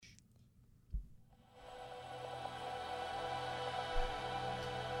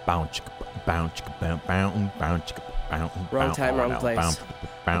Wrong time, wrong place.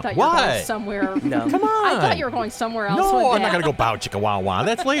 I thought you were going somewhere. No. Come on. I thought you were going somewhere else. No, with I'm that. not going to go bow chicka wow wow.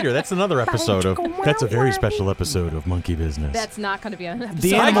 That's later. That's another episode of. That's a very special episode of Monkey Business. That's not going to be an episode.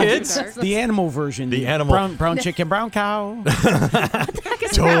 The Hi, animal, kids. the animal version. The animal. Brown chicken, brown cow.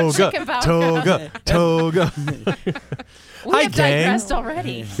 Toga. We Hi, have gang. digressed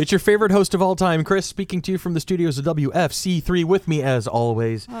already. It's your favorite host of all time, Chris, speaking to you from the studios of WFC3. With me, as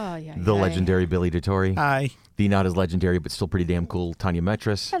always, the legendary Billy DeTore. Hi. The not as legendary, but still pretty damn cool, Tanya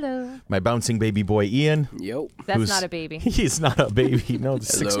Metris. Hello. My bouncing baby boy, Ian. Yo. That's not a baby. He's not a baby. No,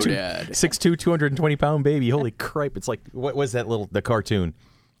 it's Hello, 6'2", Dad. 6'2", 220-pound baby. Holy cripe. It's like, what was that the cartoon?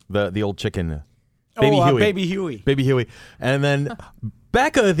 The old chicken. Baby Huey. Baby Huey. Baby Huey. And then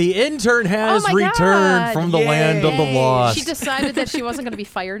Becca, the intern, has Oh my returned God. from the land of the Yay. lost. She decided that she wasn't going to be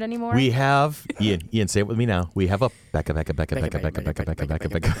fired anymore. We have, Ian, say it with me now. We have a Becca.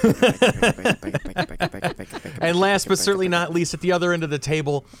 And last but certainly not least, at the other end of the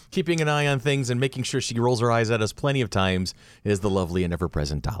table, keeping an eye on things and making sure she rolls her eyes at us plenty of times, is the lovely and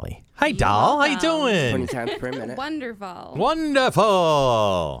ever-present Dolly. Hi, Doll. How you 20 doing? times per minute. Wonderful.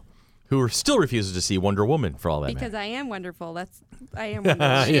 Wonderful. Who still refuses to see Wonder Woman for all that Because matter. I am wonderful. I am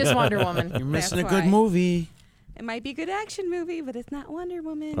wonderful. She is Wonder Woman. You're missing a That's good why. movie. It might be a good action movie, but it's not Wonder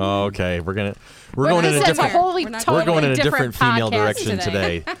Woman. Okay, we're going Well, in a this is different... wholly, We're not- totally We're going in a different different female podcast direction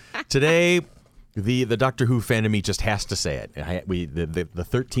today. Today, the Doctor Who fan of me just has to say it. The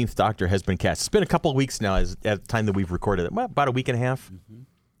 13th Doctor has been cast. It's been a couple of weeks now at the time that we've recorded it. Well, about a week and a half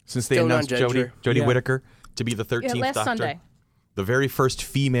since they Still announced non-gender. Jodie Yeah. Whittaker to be the 13th last Doctor. Sunday. The very first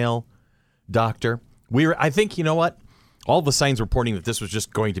female Doctor. I think, you know what? All the signs were pointing that this was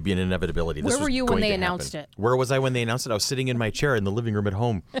just going to be an inevitability. This Where was were you when going they to announced happen. it? Where was I when they announced it? I was sitting in my chair in the living room at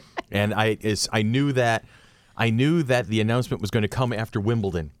home, and I knew that the announcement was going to come after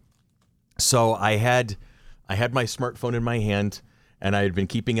Wimbledon. So I had my smartphone in my hand, and I had been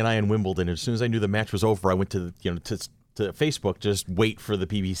keeping an eye on Wimbledon. As soon as I knew the match was over, I went to Facebook to just wait for the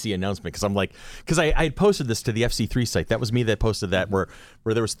PBC announcement because I had posted this to the FC3 site. That was me that posted that where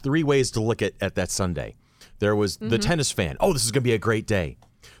there was 3 ways to look at that Sunday. There was the tennis fan. Oh, this is going to be a great day.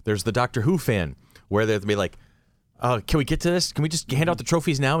 There's the Doctor Who fan where they'll be like, can we get to this? Can we just hand out the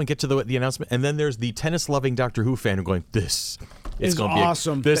trophies now and get to the announcement? And then there's the tennis-loving Doctor Who fan who going, this is going to be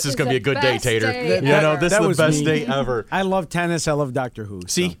awesome. This is going to be a good day, best Tater. day This That is was the best me. day ever. I love tennis. I love Doctor Who.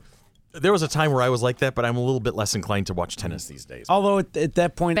 See, so. there was a time where I was like that, but I'm a little bit less inclined to watch tennis these days. Although at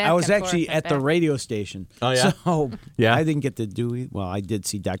that point, Back I was and actually forth at and the back. radio station. Oh, yeah? So Yeah. I didn't get to do it. Well, I did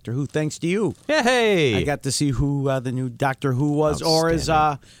see Doctor Who thanks to you. Yeah, hey. I got to see who the new Doctor Who was, or as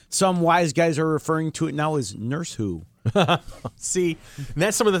some wise guys are referring to it now as Nurse Who. See, and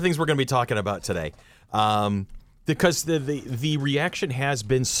that's some of the things we're going to be talking about today, because the reaction has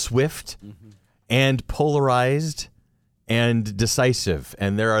been swift and polarized and decisive,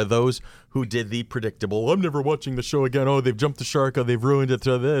 and there are those who did the predictable. I'm never watching the show again. Oh, they've jumped the shark. Oh, they've ruined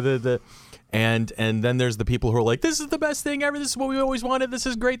it. And then there's the people who are like, this is the best thing ever. This is what we always wanted. This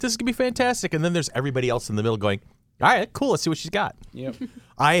is great. This is gonna be fantastic. And then there's everybody else in the middle going, all right, cool. Let's see what she's got. Yep.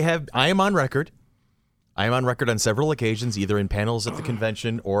 I am on record. I am on record on several occasions, either in panels at the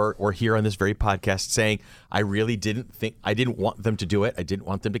convention or here on this very podcast, saying I really didn't want them to do it. I didn't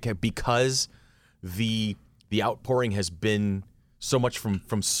want them to, because the outpouring has been so much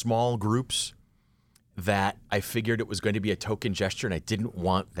from small groups that I figured it was going to be a token gesture, and I didn't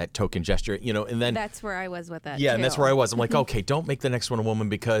want that token gesture, and then That's where I was with that. yeah, and too. that's where I was. I'm like, okay, don't make the next one a woman,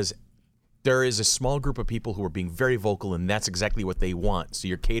 because there is a small group of people who are being very vocal, and that's exactly what they want. So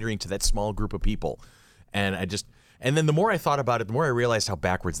you're catering to that small group of people. And then the more I thought about it, the more I realized how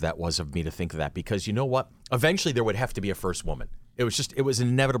backwards that was of me to think of that, because you know what? Eventually there would have to be a first woman. It was an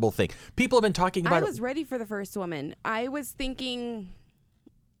inevitable thing. People have been talking about I was ready for the first woman. I was thinking,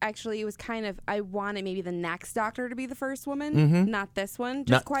 actually, it was kind of, I wanted maybe the next Doctor to be the first woman, not this one,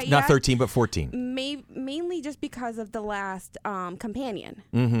 just quite not yet. 13, but 14. Mainly just because of the last companion.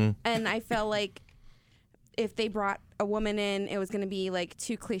 And I felt like if they brought a woman in, it was going to be like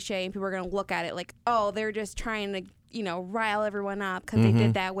too cliche, and people were going to look at it like, oh, they're just trying to, rile everyone up because they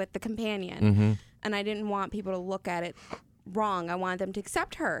did that with the companion. And I didn't want people to look at it wrong. I wanted them to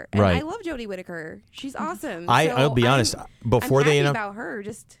accept her. And Right. I love Jodie Whittaker. She's awesome. I'll be honest. Before I'm they happy announced about her.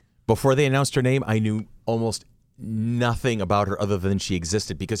 before they announced her name, I knew almost nothing about her other than she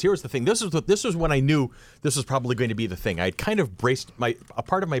existed. Because here was the thing. This was when I knew this was probably going to be the thing. I had kind of a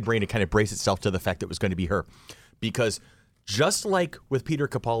part of my brain had kind of braced itself to the fact that it was going to be her, because just like with Peter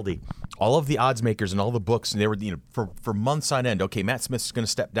Capaldi, all of the odds makers and all the books, and they were for months on end. Okay, Matt Smith's going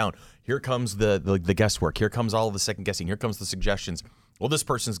to step down. Here comes the guesswork. Here comes all of the second guessing. Here comes the suggestions. well, this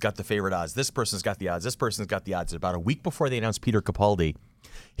person's got the favorite odds. This person's got the odds. This person's got the odds. About a week before they announced Peter Capaldi,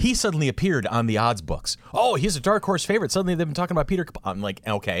 he suddenly appeared on the odds books. Oh, he's a dark horse favorite. Suddenly they've been talking about Peter Capaldi. I'm like,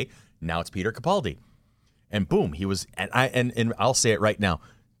 okay, now it's Peter Capaldi. And boom, he was, and I'll say it right now,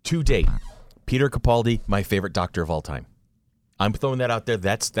 to date, Peter Capaldi, my favorite doctor of all time. I'm throwing that out there.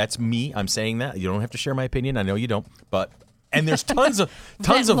 That's me. I'm saying that. You don't have to share my opinion. I know you don't, but and there's tons of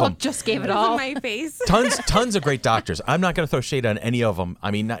That them. look just gave it This is all. my face. Tons of great doctors. I'm not going to throw shade on any of them.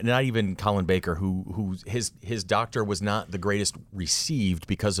 I mean, not even Colin Baker, who his doctor was not the greatest received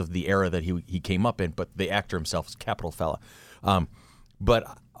because of the era that he came up in, but the actor himself is a capital fella.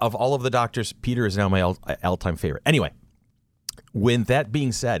 But of all of the doctors, Peter is now my all-time favorite. Anyway, when that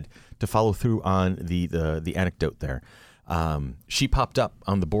being said, to follow through on the anecdote there, she popped up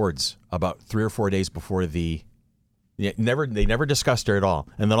on the boards about 3 or 4 days before they never discussed her at all.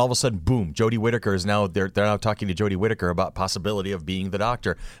 And then all of a sudden, boom, Jodie Whittaker is now, they're now talking to Jodie Whittaker about possibility of being the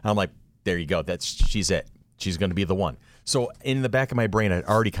doctor. And I'm like, there you go. She's it. She's going to be the one. So in the back of my brain, I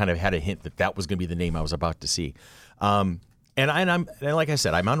already kind of had a hint that was going to be the name I was about to see. And like I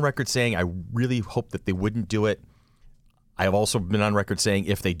said, I'm on record saying I really hope that they wouldn't do it. I have also been on record saying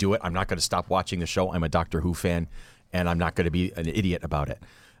if they do it, I'm not going to stop watching the show. I'm a Doctor Who fan, and I'm not going to be an idiot about it.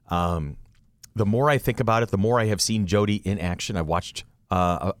 The more I think about it, the more I have seen Jodie in action. I watched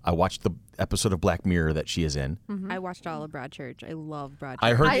the episode of Black Mirror that she is in. I watched all of Broadchurch. I love Broadchurch.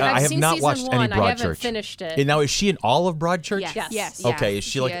 I heard. I've I have seen not season watched any 1. I haven't Broadchurch. finished it. And now is she in all of Broadchurch? Yes. Yes. Yes. Okay, yes,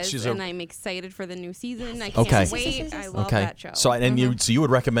 is she like- is, she's a- and I'm excited for the new season. I can't Okay. wait. I love Okay. that show. So you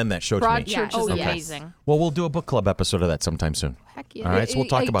would recommend that show to me? Broadchurch Yeah. is Oh, yes. amazing. Well, we'll do a book club episode of that sometime soon. Heck yeah. All right, so we'll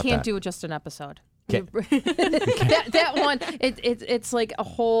talk about I can't that. do just an episode. Can't- that one, it's like a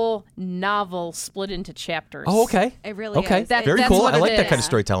whole novel split into chapters. Oh, okay. It really Okay, is. very That's cool. what I it like that kind of is.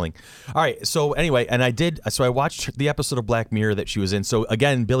 storytelling. All right, so anyway, and I watched the episode of Black Mirror that she was in. So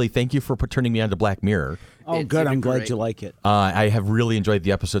again, Billy, thank you for turning me on to Black Mirror. Oh, It's good. I'm glad great. you like it. I have really enjoyed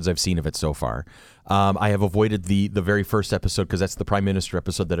the episodes I've seen of it so far. I have avoided the very first episode because that's the Prime Minister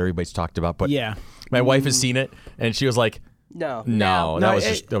episode that everybody's talked about. But Yeah. my wife has seen it, and she was like, No. "No, that was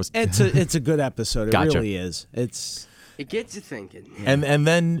just that was." It's a good episode. It Gotcha. really is. It's It gets you thinking. and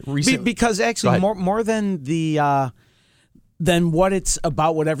then recently, because Go actually ahead. more than than what it's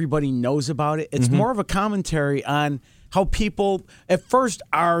about, what everybody knows about it. Mm-hmm. It's more of a commentary on how people at first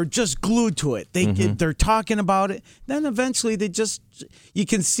are just glued to it. Mm-hmm. They're talking about it. Then eventually you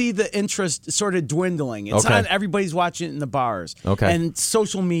can see the interest sort of dwindling. It's Okay. on, everybody's watching it in the bars. Okay. And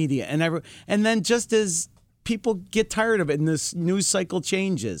social media and then just as people get tired of it and this news cycle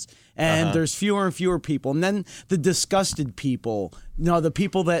changes and there's fewer and fewer people, and then the disgusted people, the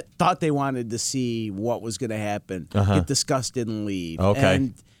people that thought they wanted to see what was going to happen get disgusted and leave. Okay.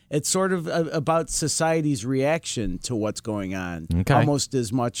 And it's sort of about society's reaction to what's going on, Okay. almost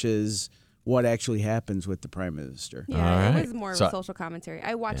as much as what actually happens with the Prime Minister. Yeah, All it right. was more of So- a social commentary.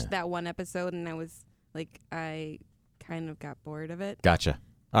 I watched that one episode and I was like, I kind of got bored of it. Gotcha.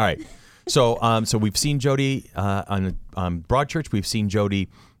 All right. So we've seen Jodie on Broadchurch. We've seen Jodie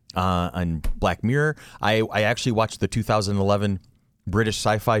on Black Mirror. I actually watched the 2011 British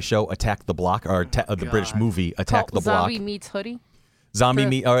sci-fi show Attack the Block, or the British movie Attack the Block. Zombie meets Hoodie.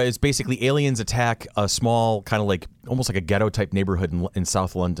 It's basically aliens attack a small kind of like almost like a ghetto type neighborhood in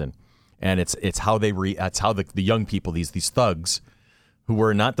South London, and it's how that's how the young people, these thugs, who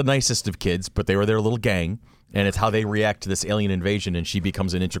were not the nicest of kids, but they were their little gang, and it's how they react to this alien invasion, and she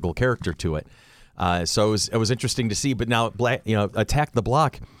becomes an integral character to it. So it was interesting to see. But now, Attack the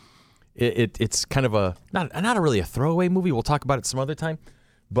Block, it's kind of a not really a throwaway movie. We'll talk about it some other time,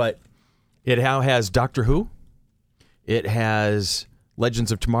 but it now has Doctor Who, it has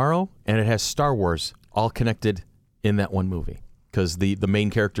Legends of Tomorrow, and it has Star Wars all connected in that one movie. Because the main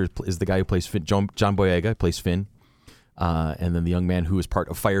character is the guy who plays Finn, John Boyega plays Finn, and then the young man who is part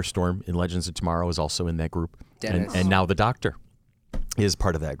of Firestorm in Legends of Tomorrow is also in that group, Dennis. and now the Doctor is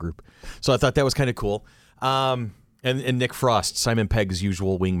part of that group. So I thought that was kind of cool. And Nick Frost, Simon Pegg's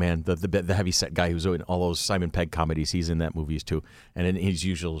usual wingman, the heavy set guy who's in all those Simon Pegg comedies, he's in that movies too, and in his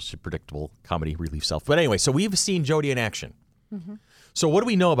usual predictable comedy relief self. But anyway, so we've seen Jodie in action. Mm-hmm. So what do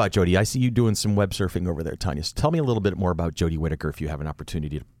we know about Jodie? I see you doing some web surfing over there, Tanya. So tell me a little bit more about Jodie Whittaker if you have an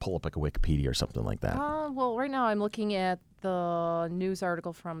opportunity to pull up like a Wikipedia or something like that. Well, right now I'm looking at the news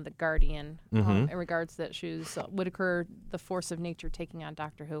article from The Guardian in regards that she's Whittaker, the force of nature taking on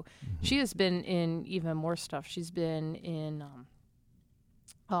Doctor Who. She has been in even more stuff. She's been in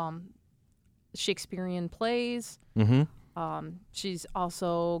Shakespearean plays. She's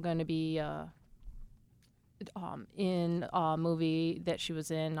also going to be in a movie that she was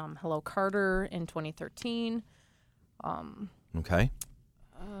in, Hello, Carter, in 2013. Okay.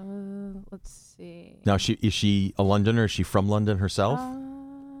 Let's see. Now, is she a Londoner? Is she from London herself?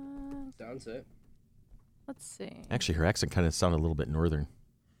 Sounds it. Let's see. Actually, her accent kind of sounded a little bit northern.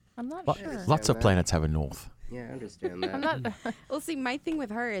 I'm not Lo- sure. Lots of planets have a north. Yeah, I understand that. I'm not. Well, see, my thing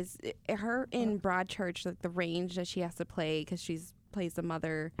with her is her in Broadchurch, like the range that she has to play because plays the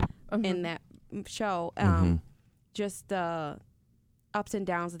mother in that show. Just the ups and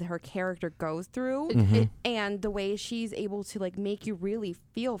downs that her character goes through, and the way she's able to like make you really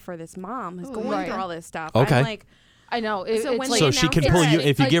feel for this mom who's going through all this stuff. Okay. I'm like, I know. So It's when like, they So she can announced pull you, it,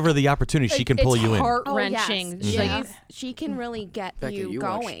 if you like, give her the opportunity, she can pull you in. It's heart-wrenching. She can really get Becca, you you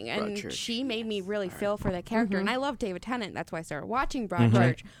watched going, and Broadchurch. she made me really feel for that character. And I love David Tennant. That's why I started watching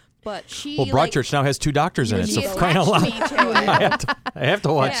Broadchurch. But she, Well, Broadchurch now has 2 doctors in it, she so crying out attached loud. me to it. I have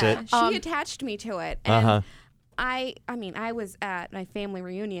to watch it. She attached me to it. And I mean, I was at my family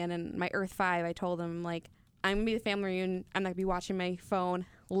reunion and my Earth 5, I told him, like, I'm going to be at the family reunion. I'm not going to be watching my phone.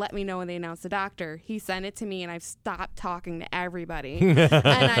 Let me know when they announce the doctor. He sent it to me, and I've stopped talking to everybody. And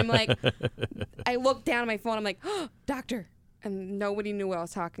I'm like, I looked down at my phone. I'm like, oh, doctor. And nobody knew what I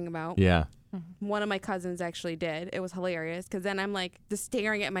was talking about. Yeah. One of my cousins actually did. It was hilarious because then I'm like just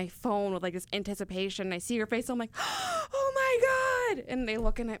staring at my phone with like this anticipation. I see her face. So I'm like, oh my God. And they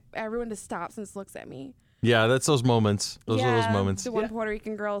looking at everyone just stops and just looks at me. Yeah, that's those moments. Those are those moments. The one Puerto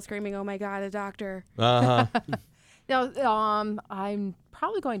Rican girl screaming, oh my God, a doctor. Uh-huh. Now, I'm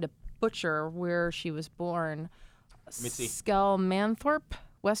probably going to butcher where she was born. me see. Skelmanthorpe,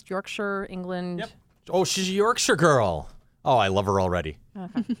 West Yorkshire, England. Yep. Oh, she's a Yorkshire girl. Oh, I love her already.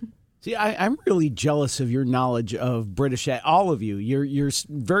 See, I'm really jealous of your knowledge of British. All of you, you're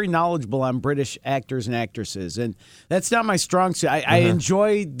very knowledgeable on British actors and actresses, and that's not my strong suit. I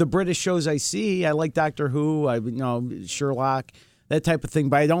enjoy the British shows I see. I like Doctor Who, Sherlock, that type of thing.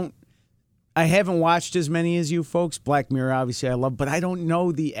 But I haven't watched as many as you folks. Black Mirror, obviously, I love, but I don't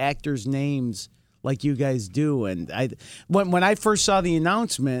know the actors' names like you guys do. And when I first saw the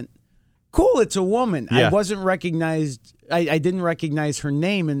announcement. Cool, it's a woman. Yeah. I wasn't recognized. I didn't recognize her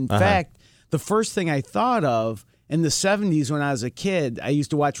name. In fact, the first thing I thought of in the 70s when I was a kid, I used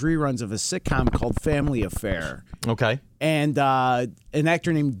to watch reruns of a sitcom called Family Affair. Okay. And an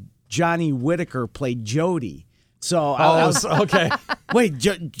actor named Johnny Whitaker played Jody. So Okay. wait,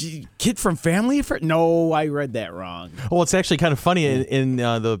 kid from Family Affair? No, I read that wrong. Well, it's actually kind of funny in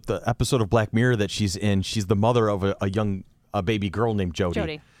the episode of Black Mirror that she's in. She's the mother of a baby girl named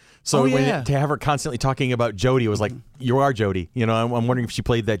Jody. So to have her constantly talking about Jody, it was like, you are Jody. You know, I'm wondering if she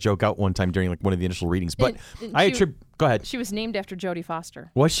played that joke out one time during like one of the initial readings. But go ahead. She was named after Jodie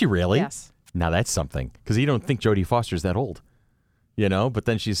Foster. Was she really? Yes. Now that's something, because you don't think Jodie Foster's that old, you know. But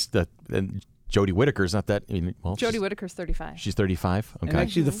then and Jodie Whittaker's not that. Jodie Whittaker's 35. She's 35. Okay. And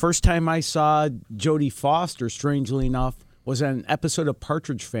actually, the first time I saw Jodie Foster, strangely enough, was on an episode of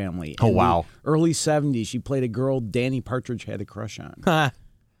Partridge Family. Oh, in wow. the early 70s. She played a girl Danny Partridge had a crush on.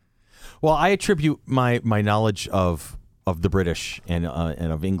 Well, I attribute my knowledge of the British and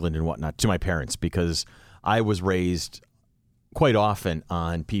of England and whatnot to my parents, because I was raised quite often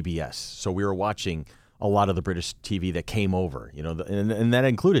on PBS. So we were watching a lot of the British TV that came over, you know, and that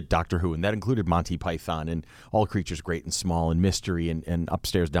included Doctor Who, and that included Monty Python and All Creatures Great and Small and Mystery and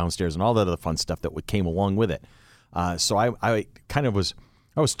Upstairs, Downstairs and all that other fun stuff that came along with it. So I kind of was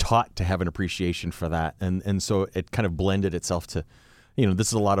taught to have an appreciation for that, and so it kind of blended itself to, you know, this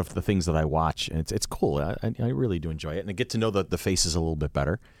is a lot of the things that I watch, and it's cool. I really do enjoy it, and I get to know the faces a little bit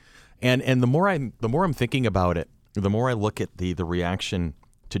better. And the more I'm thinking about it, the more I look at the reaction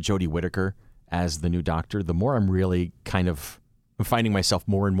to Jodie Whittaker as the new Doctor, the more I'm really kind of finding myself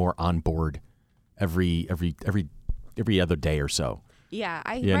more and more on board every other day or so. Yeah,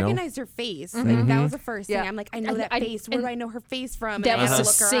 I You know? recognized her face. Like, that was the first thing. I'm like, I know that face. Where and do I know her face from? That And I was had the to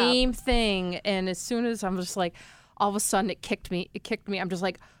look her up. same thing. And as soon as I'm just like, all of a sudden it kicked me. I'm just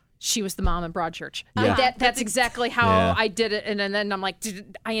like, she was the mom in Broadchurch. Yeah. That's exactly how Yeah. I did it. And then I'm like,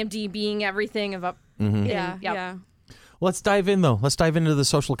 IMDbing everything about. Yeah. Let's dive in, though. Let's dive into the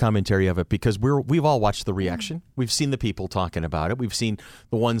social commentary of it, because we've all watched the reaction. We've seen the people talking about it. We've seen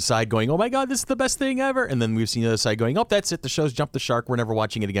the one side going, oh, my God, this is the best thing ever. And then we've seen the other side going, oh, that's it. The show's jumped the shark. We're never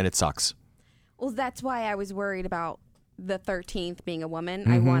watching it again. It sucks. Well, that's why I was worried about the 13th being a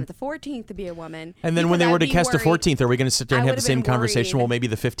woman. I wanted the 14th to be a woman. And then when they because were I'd to be cast the worried- 14th, are we going to sit there and I have the would've same been conversation? worried. Well, maybe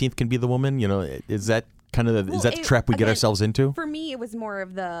the 15th can be the woman. You know, is that kind of Well, the trap we get again, ourselves into? For me, it was more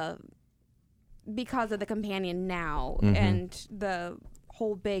of because of the companion now Mm-hmm. and the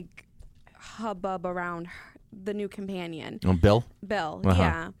whole big hubbub around the new companion. Bill? Bill, Uh-huh.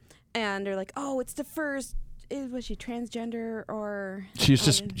 yeah. And they're like, oh, it's the first. Was she transgender or? She's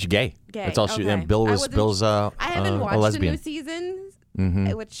just gay. Gay, That's all she. okay. And Bill I was wasn't- Bill's I haven't a watched the lesbian. new season,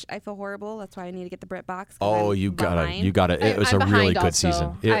 which I feel horrible. That's why I need to get the Brit box. Oh, you got it. It was I'm a really behind good also.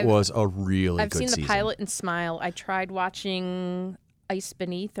 season. It was a really I've good seen season. the pilot and Smile. I tried watching Ice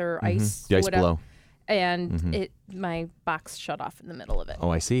Beneath or Ice The Ice whatever, Below. and my box shut off in the middle of it. Oh,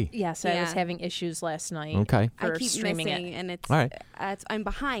 I see. Yes, I was Yeah. having issues last night. Okay. I for keep streaming missing, it. and it's, All right. I'm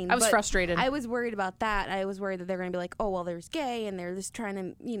behind. I was but frustrated. I was worried about that. I was worried that they're going to be like, oh, well, there's gay, and they're just trying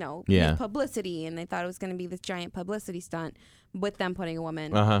to, Yeah. make publicity, and they thought it was going to be this giant publicity stunt with them putting a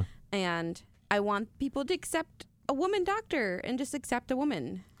woman. Uh-huh. And I want people to accept a woman doctor and just accept a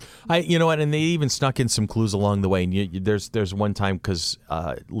woman. You know what? And they even snuck in some clues along the way. And there's one time because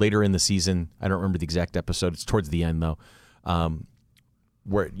later in the season, I don't remember the exact episode. It's towards the end though,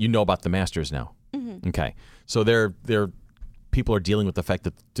 where you know about the Masters now. Mm-hmm. Okay, so people are dealing with the fact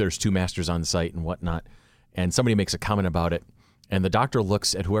that there's 2 Masters on site and whatnot, and somebody makes a comment about it, and the doctor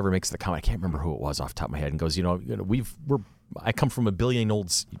looks at whoever makes the comment. I can't remember who it was off the top of my head, and goes, I come from a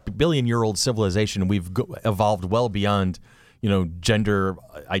billion-year-old civilization, and we've evolved well beyond, gender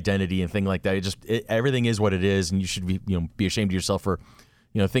identity and thing like that. Everything is what it is, and you should be ashamed of yourself for,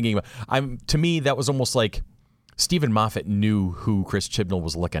 thinking about. To me, that was almost like Stephen Moffat knew who Chris Chibnall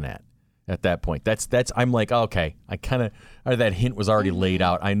was looking at that point. I'm like, okay, that hint was already laid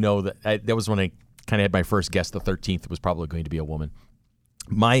out. I know that was when I kind of had my first guess. The 13th was probably going to be a woman.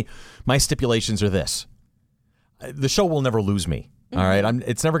 My stipulations are this. The show will never lose me. All right.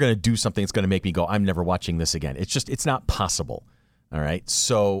 It's never going to do something that's going to make me go, I'm never watching this again. It's not possible. All right.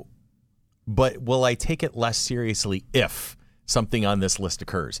 So, but will I take it less seriously if something on this list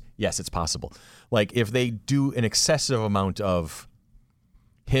occurs? Yes, it's possible. Like if they do an excessive amount of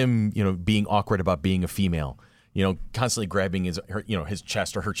him, being awkward about being a female, constantly grabbing his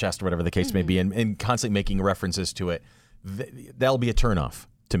chest or her chest or whatever the case may be, and constantly making references to it, that'll be a turnoff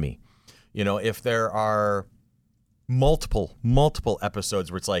to me. If there are multiple episodes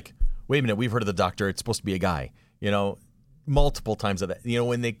where it's like, wait a minute, we've heard of the doctor, it's supposed to be a guy, multiple times of that,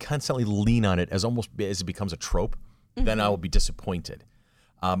 when they constantly lean on it as it becomes a trope, then I will be disappointed.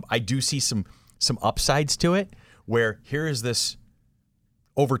 I do see some upsides to it, where here is this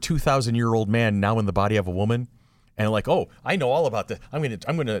over 2,000-year-old man now in the body of a woman, and like, oh, I know all about this. I'm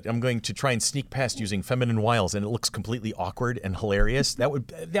going to try and sneak past using feminine wiles, and it looks completely awkward and hilarious. That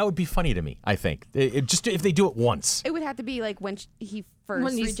would be funny to me. I think just if they do it once. It would have to be like when he first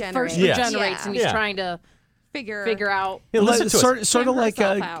when he regenerates. first regenerates and he's trying to figure out. Yeah, listen to us. Sort of like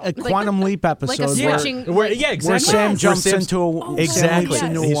a Quantum Leap episode switching- where where Sam jumps into a exactly. Sam leaps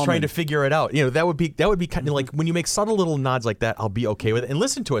into a He's woman. trying to figure it out. That would be kind of like when you make subtle little nods like that. I'll be okay with it. And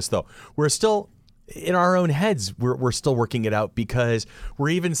listen to us though. We're still in our own heads. We're still working it out because we're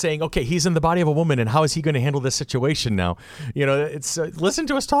even saying, okay, he's in the body of a woman, and how is he going to handle this situation now? It's listen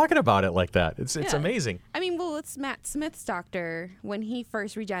to us talking about it like that. It's amazing. I mean, well, it's Matt Smith's doctor. When he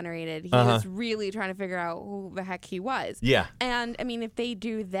first regenerated, he was really trying to figure out who the heck he was. Yeah. And I mean, if they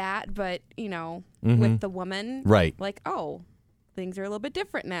do that, but with the woman, Right. Like, oh, things are a little bit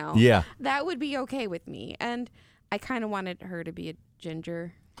different now. Yeah. That would be okay with me. And I kind of wanted her to be a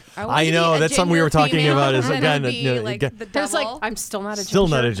ginger. I know, that's something we were talking about is, again, like the There's devil. like, I'm still not a Still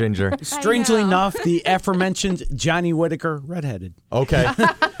ginger. not a ginger. Strangely know. enough, the aforementioned Johnny Whitaker, redheaded. Okay.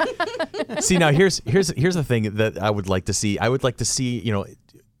 See, now here's the thing that I would like to see. I would like to see,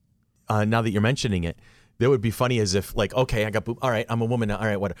 now that you're mentioning it, that would be funny as if, like, okay, I got boob. All right, I'm a woman now. All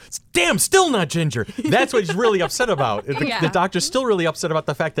right, what? Damn, still not ginger. That's what he's really upset about. The doctor's still really upset about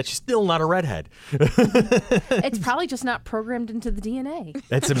the fact that she's still not a redhead. It's probably just not programmed into the DNA.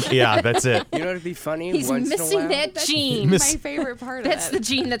 That's it. You know what'd be funny? He's Once in a missing while, that gene. my favorite part That's of the it.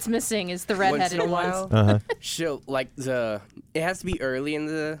 gene that's missing is the Once redheaded in a ones. while, she'll it has to be early in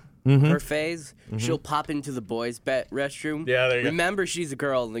her phase. She'll pop into the boys' restroom. Yeah, there you go. Remember she's a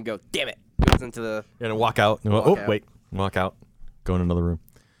girl, and then go, damn it, goes into the. And walk out. Walk out. Go in another room.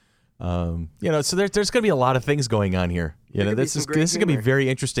 So there's going to be a lot of things going on here. Could be This some is great going to be humor. very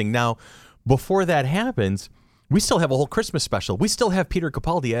interesting. Now, before that happens, we still have a whole Christmas special. We still have Peter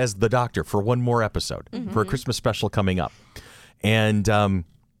Capaldi as the Doctor for one more episode for a Christmas special coming up. And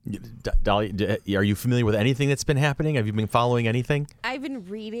Dolly, are you familiar with anything that's been happening? Have you been following anything? I've been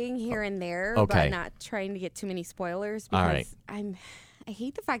reading here and there, Okay. but not trying to get too many spoilers All because right. I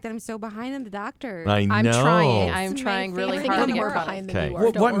hate the fact that I'm so behind on the Doctor. I know. I'm trying. I'm It's my trying really favorite hard to part. get caught up.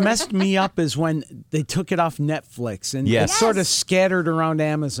 Okay. What messed me up is when they took it off Netflix and Yes. it's sort of scattered around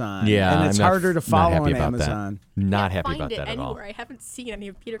Amazon. Yeah, and it's I'm not- harder to not follow happy on about that. Amazon. Not happy find about it that at all. anywhere. I haven't seen any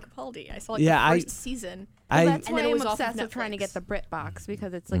of Peter Capaldi. I saw like Yeah, the I- first season. Well, I that's And why then it I'm was off of obsessed with trying to Netflix. get the Brit box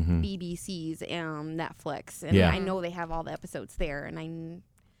because it's like BBC's Netflix, and Yeah. I know they have all the episodes there, and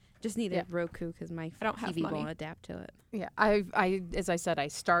Just need a Roku because my I don't have TV money. won't adapt to it. Yeah, I as I said, I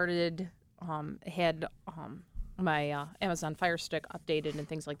started had my Amazon Fire Stick updated and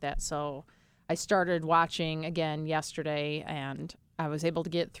things like that. So I started watching again yesterday, and I was able to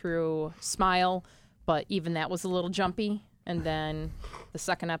get through Smile, but even that was a little jumpy. And then the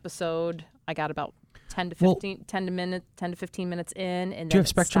second episode, I got about 10 to 15 minutes in. And Do you have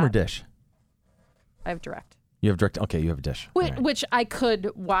Spectrum or Dish? I have Direct. You have Direct. Okay, you have a Dish. Which I could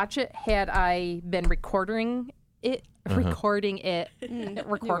watch it had I been recording it. Recording.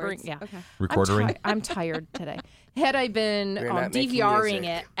 Yeah. Recording. I'm tired today. Had I been You're not making DVRing music.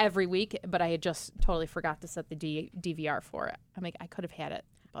 it every week, but I had just totally forgot to set the DVR for it. I'm like, I could have had it.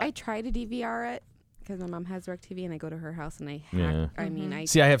 But. I try to DVR it because my mom has DirecTV, and I go to her house and I hack. Yeah. I mean, I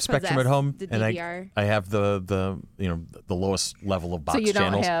See, I have Spectrum at possess home, the and DVR. I have the lowest level of box you don't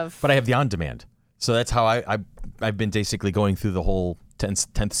channels, have- but I have the on demand. So that's how I've been basically going through the whole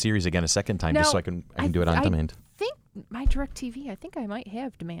 10th series again a second time, just so I can do it on demand. I think my DirecTV, I think I might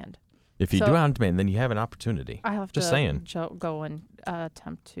have demand. If you do it on demand, then you have an opportunity. I have just to saying. Go and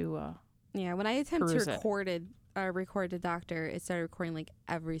attempt to. Yeah, when I attempt Peruse to it. record the doctor, it started recording like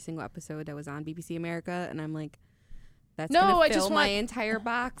every single episode that was on BBC America, and I'm like, that's No, gonna I fill just my want- entire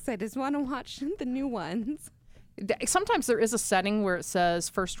box. I just want to watch the new ones. Sometimes there is a setting where it says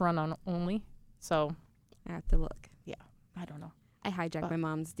first run on only. So, I have to look. yeah, I don't know. I hijacked my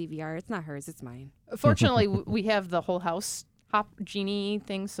mom's DVR. It's not hers. It's mine. Fortunately, we have the whole house Hop Genie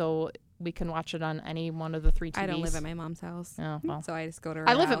thing, so we can watch it on any one of the 3 TVs. I don't live at my mom's house, Oh, well. so I just go to her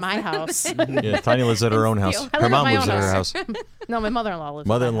I live house. at my house. Yeah, Tanya lives at her own house. I Her live at mom my lives own at her house. house. No, my mother-in-law lives.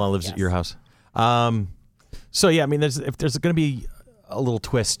 Mother-in-law lives yes. at your house. So yeah, I mean, if there's going to be a little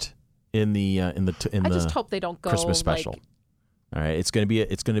twist in the I just hope they don't go Christmas special. Like, All right, it's going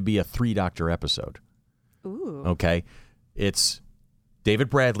to be a 3-doctor episode. Ooh. Okay, it's David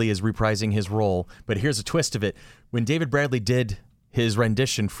Bradley is reprising his role, but here's a twist of it. When David Bradley did his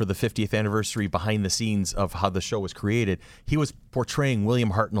rendition for the 50th anniversary behind the scenes of how the show was created, he was portraying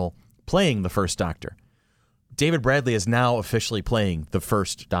William Hartnell playing the first Doctor. David Bradley is now officially playing the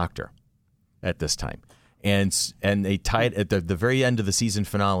first Doctor at this time. And they tied at the very end of the season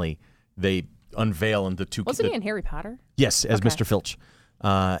finale, they unveil in the two. Wasn't he in Harry Potter? Yes, as Mr. Filch.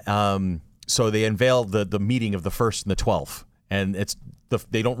 So they unveil the meeting of the first and the 12th, and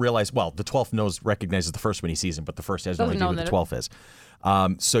they don't realize. Well, the 12th recognizes the first when he sees him, but the first has no idea who the 12th is.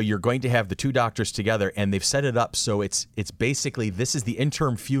 So you're going to have the 2 doctors together, and they've set it up so it's basically this is the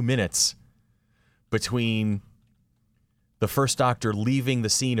interim few minutes between the first Doctor leaving the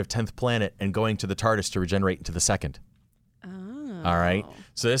scene of 10th Planet and going to the TARDIS to regenerate into the second. Oh. All right.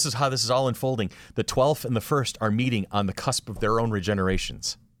 So this is how this is all unfolding. The 12th and the 1st are meeting on the cusp of their own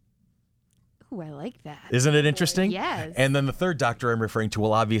regenerations. Ooh, I like that. Isn't it interesting? Yes. And then the 3rd Doctor I'm referring to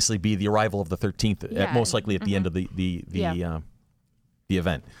will obviously be the arrival of the 13th, Yeah. most likely at the end of the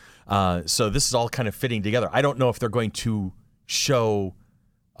event. So this is all kind of fitting together. I don't know if they're going to show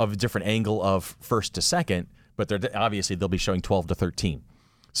of a different angle of 1st to 2nd, but obviously they'll be showing 12 to 13.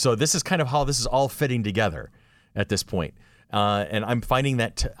 So this is kind of how this is all fitting together at this point. And I'm finding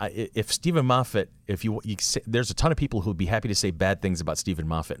that if Stephen Moffat, there's a ton of people who would be happy to say bad things about Stephen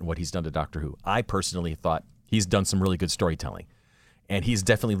Moffat and what he's done to Doctor Who. I personally thought he's done some really good storytelling, and he's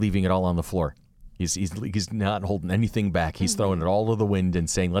definitely leaving it all on the floor. He's not holding anything back. He's throwing it all to the wind and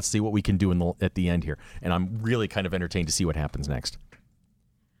saying, "Let's see what we can do at the end here." And I'm really kind of entertained to see what happens next.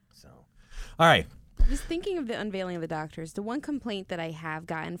 So, all right. Just thinking of the unveiling of the Doctors, the one complaint that I have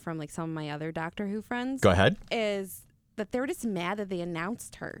gotten from like some of my other Doctor Who friends Go ahead. is that they're just mad that they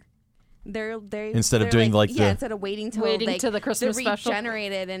announced her. They're Instead of doing like the instead of waiting till the Christmas they're special.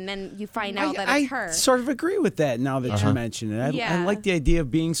 regenerated and then you find out that I it's her. sort of agree with that now that you mention it. I Yeah. like the idea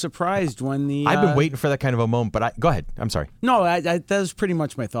of being surprised when the. I've been waiting for that kind of a moment, but go ahead. I'm sorry. No, that was pretty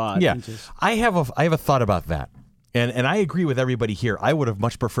much my thought. Yeah, I just- I have a thought about that, and I agree with everybody here. I would have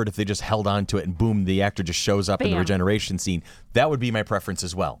much preferred if they just held on to it and boom, the actor just shows up in the Bam. regeneration scene. That would be my preference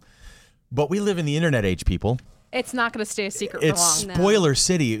as well. But we live in the internet age, people. It's not going to stay a secret It's for long. spoiler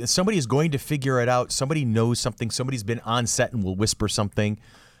city. Somebody is going to figure it out. Somebody knows something. Somebody's been on set and will whisper something.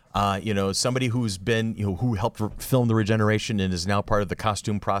 Somebody who's been, who helped film the regeneration and is now part of the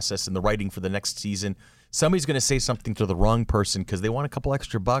costume process and the writing for the next season. Somebody's going to say something to the wrong person because they want a couple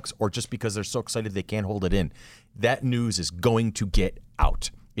extra bucks or just because they're so excited they can't hold it in. That news is going to get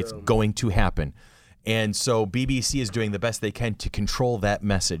out. It's going to happen. And so BBC is doing the best they can to control that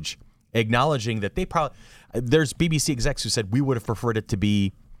message, acknowledging that there's BBC execs who said we would have preferred it to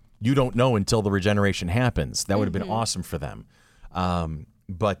be you don't know until the regeneration happens. That would have been awesome for them.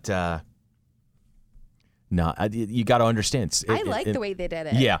 But No, you got to understand. I like the way they did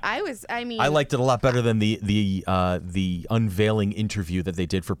it. Yeah. I liked it a lot better than the unveiling interview that they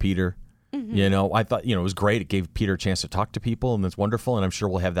did for Peter. Mm-hmm. I thought, it was great. It gave Peter a chance to talk to people, and that's wonderful. And I'm sure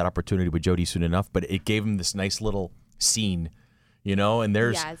we'll have that opportunity with Jodie soon enough. But it gave him this nice little scene, and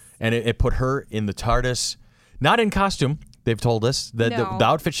and it put her in the TARDIS, not in costume. They've told us that the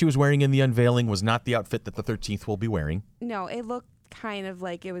outfit she was wearing in the unveiling was not the outfit that the 13th will be wearing. No, it looked kind of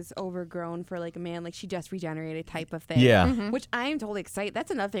like it was overgrown for like a man, like she just regenerated type of thing. Yeah. Mm-hmm. Which I'm totally excited.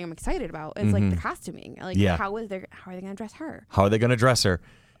 That's another thing I'm excited about. Is like the costuming. Like how are they going to dress her? How are they going to dress her?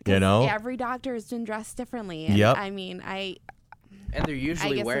 Every doctor has been dressed differently. And yep. And they're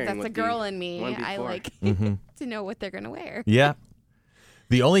usually I guess wearing. That's a girl in me. I like to know what they're going to wear. Yeah.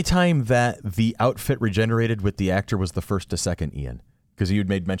 The only time that the outfit regenerated with the actor was the first to second, Ian. Because you had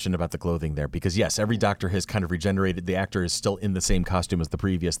made mention about the clothing there. Because, yes, every doctor has kind of regenerated. The actor is still in the same costume as the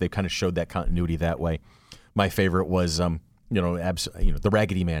previous. They've kind of showed that continuity that way. My favorite was, the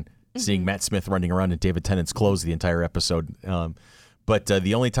Raggedy Man, seeing Matt Smith running around in David Tennant's clothes the entire episode. But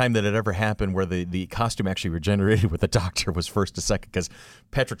the only time that it ever happened where the costume actually regenerated with the doctor was first to second. Because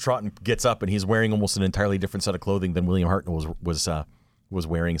Patrick Troughton gets up and he's wearing almost an entirely different set of clothing than William Hartnell was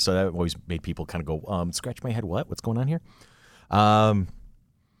wearing. So that always made people kind of go, scratch my head, what? What's going on here?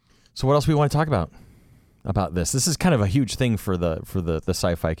 So what else we want to talk about this? This is kind of a huge thing for the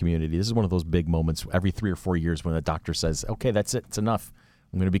sci-fi community. This is one of those big moments every 3 or 4 years when a doctor says, okay, that's it. It's enough.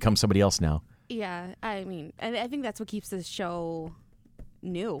 I'm going to become somebody else now. Yeah. I think that's what keeps this show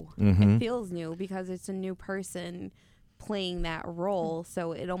new. Mm-hmm. It feels new because it's a new person playing that role.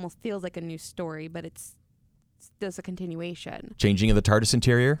 So it almost feels like a new story, but it's just a continuation. Changing of the TARDIS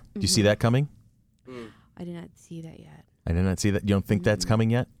interior. Do you see that coming? I did not see that yet. I did not see that. You don't think that's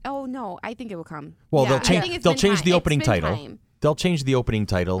coming yet? Oh no, I think it will come. Well, yeah, they'll change the opening title. Time. They'll change the opening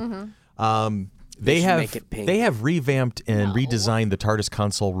title. Mm-hmm. They They have revamped and redesigned the TARDIS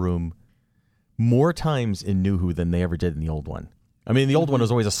console room more times in New Who than they ever did in the old one. I mean, the old one was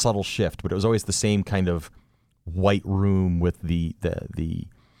always a subtle shift, but it was always the same kind of white room with the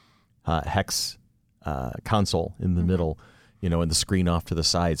hex console in the middle. And the screen off to the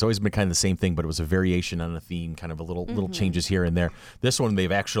side. It's always been kind of the same thing, but it was a variation on a theme, kind of a little changes here and there. This one,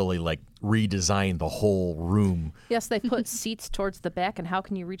 they've actually redesigned the whole room. Yes, they put seats towards the back, and how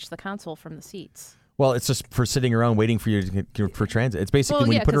can you reach the console from the seats? Well, it's just for sitting around waiting for you for transit. It's basically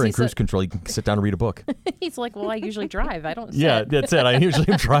when you put her in cruise control, you can sit down and read a book. He's like, well, I usually drive. I don't sit. Yeah, that's it. I usually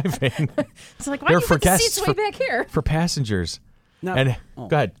am driving. It's like, why do you put the seats way back here? For passengers. No, Go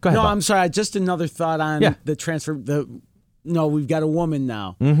ahead. No, Bob. I'm sorry. Just another thought on the transfer. No, we've got a woman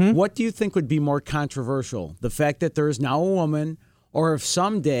now. Mm-hmm. What do you think would be more controversial? The fact that there is now a woman, or if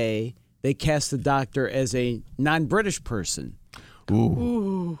someday they cast the doctor as a non-British person?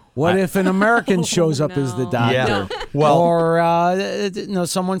 Ooh. What if an American shows up as the doctor? Yeah. Well, or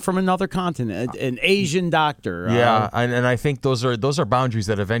someone from another continent, an Asian doctor. Yeah, and I think those are boundaries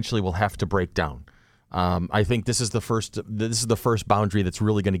that eventually will have to break down. I think this is the first boundary that's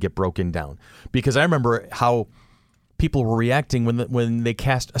really going to get broken down, because I remember how people were reacting when they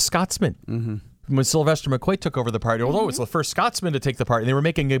cast a Scotsman. Mm-hmm. When Sylvester McCoy took over the part, it's the first Scotsman to take the part, and they were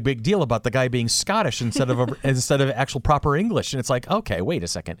making a big deal about the guy being Scottish instead of actual proper English. And it's like, okay, wait a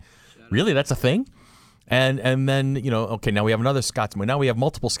second, really, that's a thing? And then now we have another Scotsman. Now we have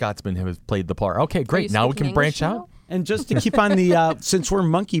multiple Scotsmen who have played the part. Okay, great. Now we can branch out. And just to keep on the, since we're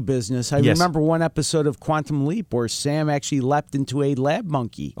monkey business, I remember one episode of Quantum Leap where Sam actually leapt into a lab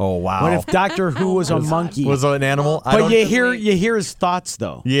monkey. Oh, wow. What if Doctor Who was a monkey? Was an animal? But you hear his thoughts,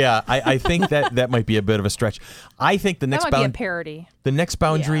 though. Yeah, I think that might be a bit of a stretch. I think the next that might be a parody. The next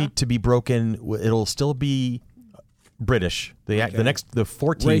boundary to be broken, it'll still be British. The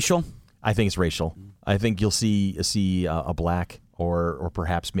 14th. Racial? I think it's racial. I think you'll see a black or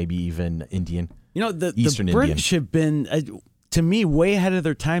perhaps maybe even Indian. The British have been, to me, way ahead of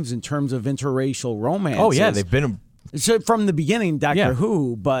their times in terms of interracial romance. Oh yeah, they've been so from the beginning, Doctor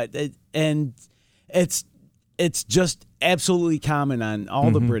Who, but it's just absolutely common on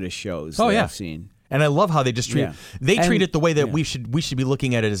all the British shows that I've seen. And I love how they just treat it. Treat it the way that we should be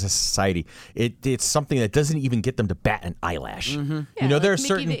looking at it as a society. It's something that doesn't even get them to bat an eyelash. Mm-hmm. Yeah, there are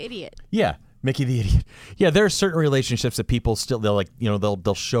certain Mickey the idiot. Yeah, Mickey the idiot. Yeah, there are certain relationships that people still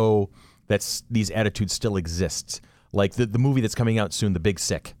they'll show that these attitudes still exist. Like the movie that's coming out soon, The Big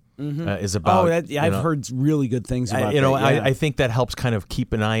Sick, is about. I've heard really good things about that. I think that helps kind of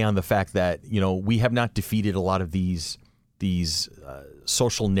keep an eye on the fact that we have not defeated a lot of these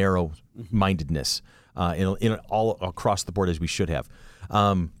social narrow-mindedness in all across the board as we should have.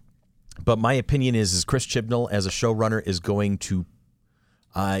 But my opinion is Chris Chibnall as a showrunner is going to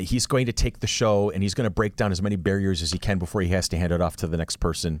he's going to take the show and he's going to break down as many barriers as he can before he has to hand it off to the next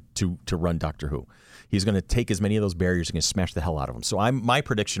person to run Doctor Who. He's going to take as many of those barriers and smash the hell out of them. So my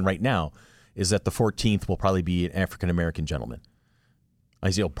prediction right now is that the 14th will probably be an African-American gentleman.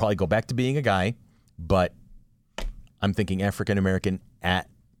 He'll probably go back to being a guy, but I'm thinking African-American at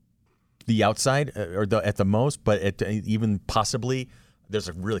the outside or at the most, but even possibly there's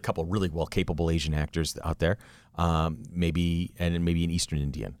a really couple really well-capable Asian actors out there. Maybe an Eastern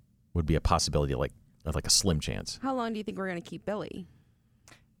Indian would be a possibility, like a slim chance. How long do you think we're going to keep Billy?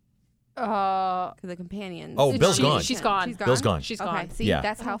 The companions. Oh, Bill's gone. She's gone. Bill's gone. She's Okay, gone. see, Yeah.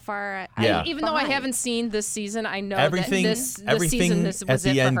 that's how far. Even though I haven't seen this season, I know Everything, that this everything season this at was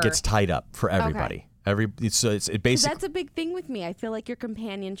the it end for her. gets tied up for everybody. So it 'Cause basically that's a big thing with me. I feel like your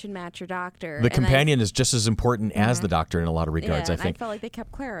companion should match your doctor. the and companion is just as important as the doctor in a lot of regards. Yeah, I think. I felt like they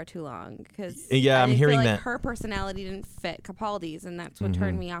kept Clara too long because Yeah, I'm hearing feel that. like her personality didn't fit Capaldi's, and that's what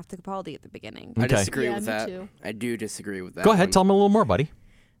turned me off to Capaldi at the beginning. I Okay. disagree Yeah, with me that. too. I do disagree with that. Go ahead, one. tell him a little more, buddy.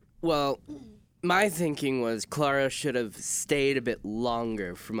 Well, my thinking was Clara should have stayed a bit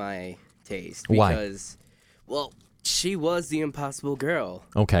longer for my taste. Why? Because, well, she was the impossible girl.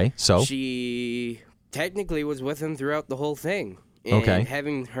 Okay, so She technically was with him throughout the whole thing. And Okay.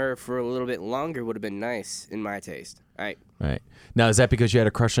 having her for a little bit longer would have been nice in my taste. All right now, is that because you had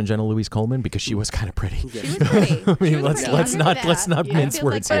a crush on Jenna Louise Coleman because she was kind of pretty? She was pretty. I mean, let's not Yeah. mince I feel like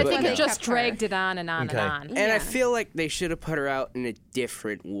words But I here. that's think why it they just kept her. dragged it on and on Okay. and on. And I Yeah. feel like they should have put her out in a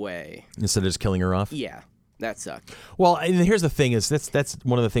different way. Instead of just killing her off. Yeah, that sucked. Well, and here's the thing: is that's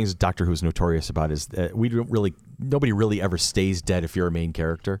one of the things Doctor Who's notorious about is that nobody really ever stays dead if you're a main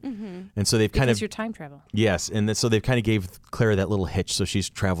character, and so they've kind Because of you're time travel. yes, and so they've kind of gave Clara that little hitch, so she's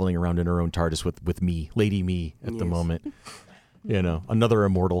traveling around in her own TARDIS with me, Lady Me, at the Yes. moment. Another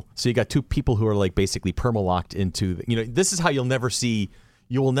immortal. So you got two people who are like basically perma-locked into. This is how you will never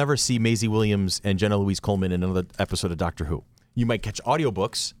see Maisie Williams and Jenna Louise Coleman in another episode of Doctor Who. You might catch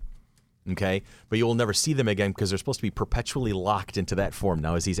audiobooks. Okay, but you will never see them again because they're supposed to be perpetually locked into that form.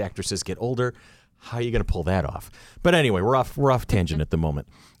 Now, as these actresses get older, how are you going to pull that off? But anyway, we're off tangent at the moment.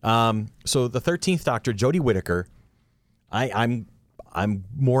 So the 13th Doctor, Jodie Whittaker, I'm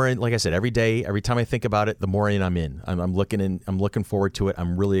more in. Like I said, every time I think about it, the more in I'm in. I'm looking forward to it.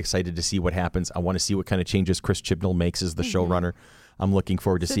 I'm really excited to see what happens. I want to see what kind of changes Chris Chibnall makes as the showrunner. I'm looking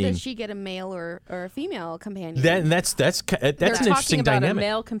forward to So seeing. does she get a male or a female companion? That's They're an talking interesting about dynamic. a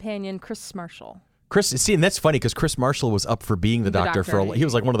male companion, Chris Marshall. And that's funny because Chris Marshall was up for being the doctor for he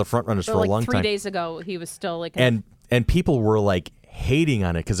was like one of the front runners for a long Three time. days ago, he was still like And people were like hating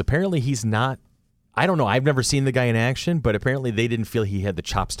on it because apparently he's not. I don't know. I've never seen the guy in action, but apparently they didn't feel he had the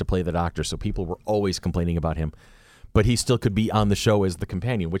chops to play the doctor, so people were always complaining about him. But he still could be on the show as the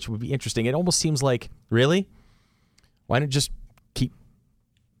companion, which would be interesting. It almost seems like, really? Why not just keep?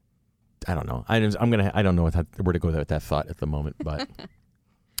 I don't know. I don't know where to go with that thought at the moment, but.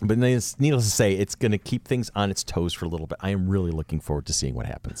 But needless to say, it's going to keep things on its toes for a little bit. I am really looking forward to seeing what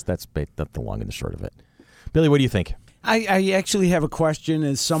happens. That's the long and the short of it. Billy, what do you think? I actually have a question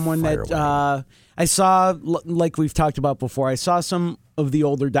as someone Fire that I saw, like we've talked about before, I saw some of the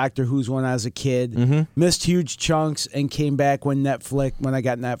older Doctor Who's when I was a kid, missed huge chunks, and came back when I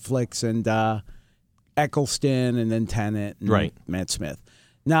got Netflix and Eccleston and then Tennant and Matt Smith.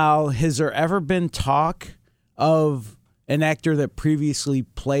 Now, has there ever been talk of an actor that previously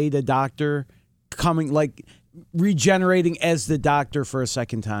played a doctor regenerating as the doctor for a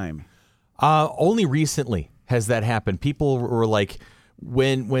second time? Only recently has that happened. People were like,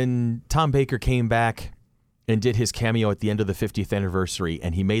 when Tom Baker came back and did his cameo at the end of the 50th anniversary,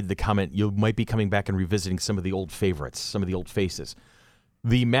 and he made the comment, you might be coming back and revisiting some of the old favorites, some of the old faces.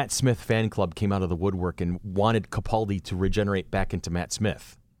 The Matt Smith fan club came out of the woodwork and wanted Capaldi to regenerate back into Matt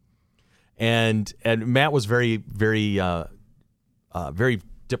Smith. And Matt was very, very, very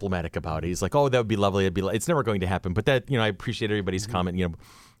diplomatic about it. He's like, "Oh, that would be lovely. It's never going to happen." But that, I appreciate everybody's comment.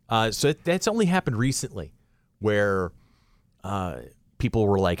 So that's only happened recently, where people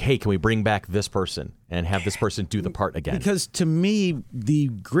were like, "Hey, can we bring back this person and have this person do the part again?" Because to me, the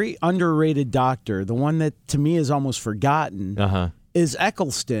great underrated doctor, the one that to me is almost forgotten, is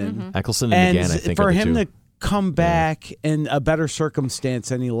Eccleston. Eccleston and McGann, I think, for are the him two. to come back in a better circumstance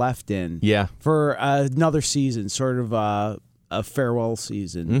than he left in. Yeah. For another season, sort of a farewell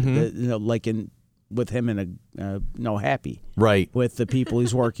season, like with him in happy right with the people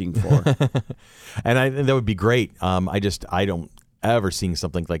he's working for. And that would be great. I don't ever seeing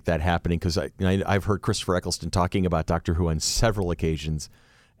something like that happening because I've heard Christopher Eccleston talking about Doctor Who on several occasions,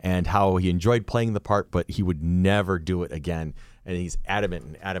 and how he enjoyed playing the part, but he would never do it again. And he's adamant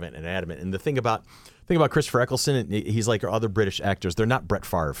and adamant and adamant. And the thing about Christopher Eccleston, he's like other British actors. They're not Brett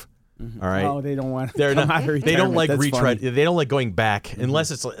Favre. All right. Oh, they don't want. They're not. They don't like That's retread. funny. They don't like going back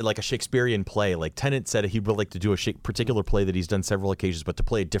unless it's like a Shakespearean play. Like Tennant said, he would like to do a particular play that he's done several occasions, but to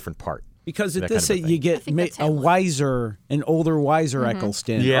play a different part. Because at That this, kind of a you thing. get think that's an Hamlet. older, wiser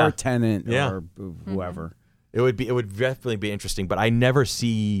Eccleston Yeah. or Tennant Yeah. or whoever. It would definitely be interesting, but I never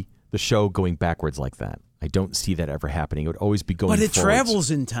see the show going backwards like that. I don't see that ever happening. It would always be going. But it forwards.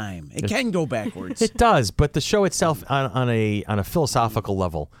 travels in time. It can go backwards. It does, but the show itself, on a philosophical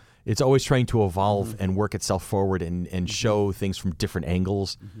level, it's always trying to evolve and work itself forward and show things from different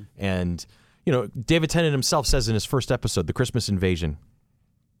angles. And David Tennant himself says in his first episode, The Christmas Invasion,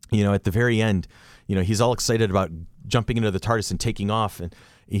 at the very end, he's all excited about jumping into the TARDIS and taking off, and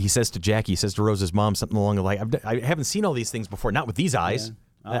he says to Jackie, he says to Rose's mom, something along the line, I haven't seen all these things before, not with these eyes.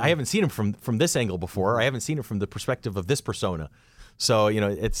 I haven't seen him from this angle before. I haven't seen it from the perspective of this persona. So,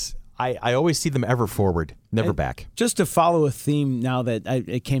 I always see them ever forward, never back. Just to follow a theme now that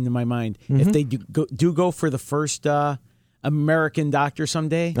it came to my mind, if they do go for the first American Doctor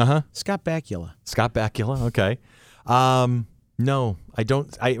someday, Scott Bakula. Scott Bakula, okay. No, I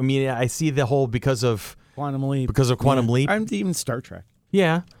don't. I mean, I see the whole because of Quantum Leap. Because of Quantum Leap. I'm even Star Trek.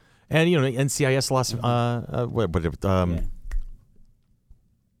 Yeah, and NCIS lost.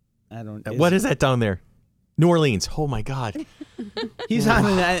 I don't. What is that down there? New Orleans. Oh my God. He's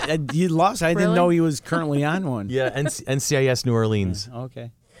on. You lost. I didn't Really? know he was currently on one. Yeah, NCIS New Orleans.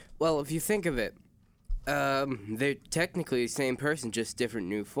 Okay. Well, if you think of it, they're technically the same person, just different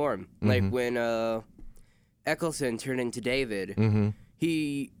new form. Like when Eccleston turned into David,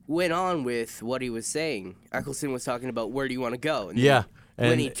 he went on with what he was saying. Eccleston was talking about where do you want to go? And Yeah.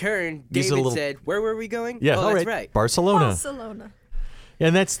 when and he turned, these are David little- said, "Where were we going?" Yeah, oh, all that's right. right. Barcelona. Barcelona.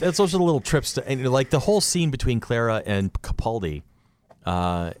 And that's those are the little trips to, and like the whole scene between Clara and Capaldi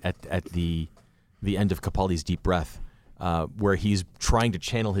at the end of Capaldi's Deep Breath, where he's trying to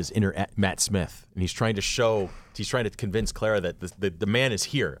channel his inner Matt Smith, and he's trying to convince Clara that the man is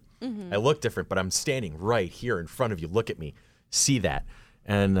here. I look different, but I'm standing right here in front of you. Look at me, see that,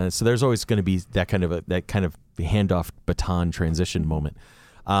 and so there's always going to be that kind of handoff baton transition moment.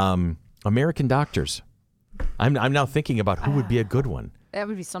 American Doctors. I'm now thinking about who would be a good one. That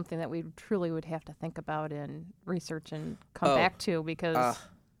would be something that we truly would have to think about and research and come Oh, back to because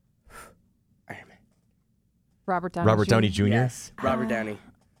Iron Man. Robert Downey. Robert Downey Jr. Yes, Robert Downey.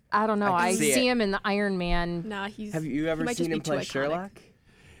 I don't know. I I can see see it. him in the Iron Man. Nah, he's. Have you he ever might just seen be him too play iconic. Sherlock?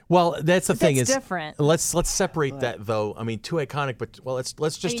 Well, that's the thing That's is different. Let's separate that though. I mean, too iconic, but let's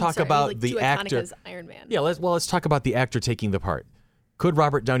just I mean, talk sorry, about like, the too iconic actor. as Iron Man. Yeah, let's talk about the actor taking the part. Could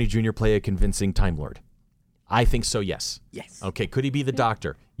Robert Downey Jr. play a convincing Time Lord? I think so. Yes. Yes. Okay. Could he be the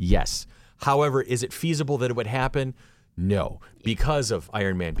Doctor? Yes. However, is it feasible that it would happen? No, because of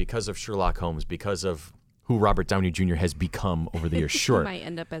Iron Man, because of Sherlock Holmes, because of who Robert Downey Jr. has become over the years. He Sure, might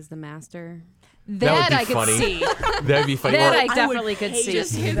end up as the master. That would be I could funny. see. that'd be funny. That Or I definitely could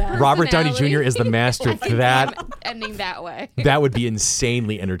see. Robert Downey Jr. is the master. That Ending that way. That would be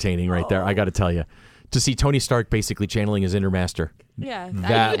insanely entertaining right there. I got to tell you. To see Tony Stark basically channeling his inner master. Yeah.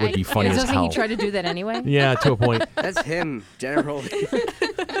 That would be funny as Doesn't hell. he try to do that anyway? Yeah, to a point. That's him, General.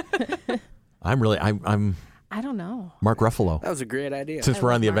 I'm I don't know. Mark Ruffalo. That was a great idea. Since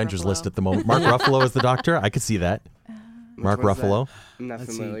we're on the love Mark Avengers Ruffalo. list at the moment. Mark Ruffalo is the Doctor. I could see that. Mark one's that? Ruffalo. I'm not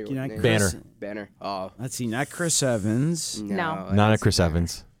Let's see, familiar you know, with names. Banner. Banner. Oh. Let's see. Not Chris Evans. No. I Not don't a Chris see Banner.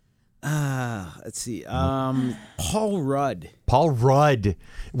 Evans. Let's see. Paul Rudd. Paul Rudd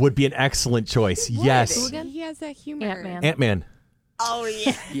would be an excellent choice. Yes. He has that humor. Ant-Man. Ant-Man.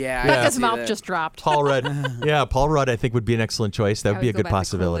 Yeah. I Like can his see mouth that. just dropped. Paul Rudd. Yeah, Paul Rudd I think would be an excellent choice. That would be a good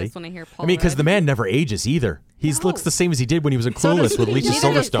possibility. When I hear Paul I mean, because Rudd. the man never ages either. He looks the same as he did when he was in So does Clueless with he. Alicia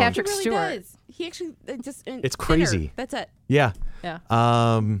Neither does Silverstone. Patrick He really Stewart. does. He actually just. It's crazy. That's it. Yeah. Yeah.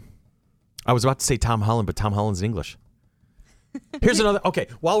 I was about to say Tom Holland, but Tom Holland's in English. Here's another. Okay,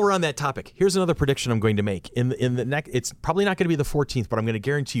 while we're on that topic, here's another prediction I'm going to make. In the next, it's probably not going to be the 14th, but I'm going to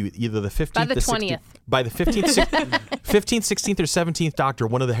guarantee you either the 15th, By the the 16th, 20th. by the 15th, 15th, 16th, or 17th Doctor,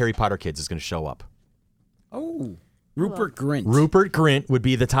 one of the Harry Potter kids is going to show up. Oh, Rupert Grint. Rupert Grint would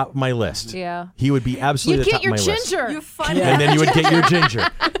be the top of my list. Yeah. He would be absolutely You the get top your of my list. ginger. You funny. And then you would get your ginger.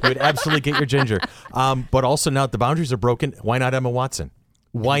 You would absolutely get your ginger. But also now that the boundaries are broken, why not Emma Watson?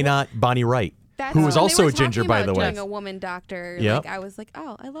 Why not Bonnie Wright? That's Who was when they also were a ginger, talking by about the way. doing a woman doctor. Yep. Like, I was like,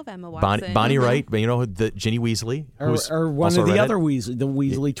 oh, I love Emma Watson. Bonnie Wright, you know, the Ginny Weasley, who's or one also of the redhead. other Weasley, the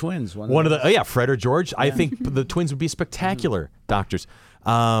Weasley twins. One of the Fred or George. I think the twins would be spectacular doctors.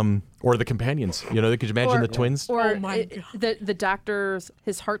 Or the companions. You know, could you imagine the twins? Or Oh my God. the doctor's,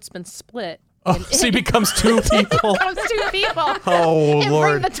 his heart's been split. Oh, so he becomes two people. Becomes two people. Oh, and Lord.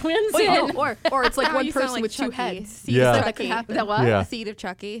 bring the twins Wait, in. or it's like Now one you sound person like with two Chucky. heads. Seed Yeah. of That could Chucky. happen. The what? Yeah. Seed of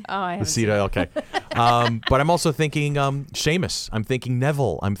Chucky. Oh, I The haven't seed seen oil, okay. But I'm also thinking Seamus. I'm thinking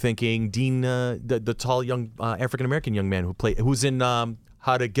Neville. I'm thinking Dean, the tall young African American young man who's in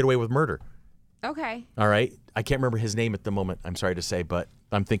How to Get Away with Murder. Okay. All right, I can't remember his name at the moment. I'm sorry to say, but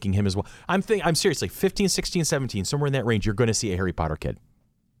I'm thinking him as well. I'm seriously 15, 16, 17, somewhere in that range. You're going to see a Harry Potter kid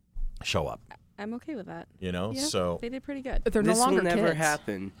show up. I'm okay with that. You know, Yeah, so they did pretty good. But they're This no longer will never kids.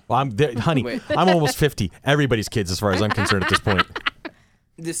 happen. well, honey. Wait. I'm almost 50. Everybody's kids, as far as I'm concerned, at this point.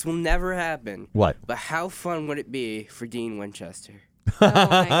 This will never happen. What? But how fun would it be for Dean Winchester? Oh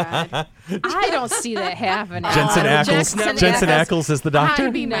my god. I don't see that happening. Jensen Ackles. Jensen Ackles is the doctor.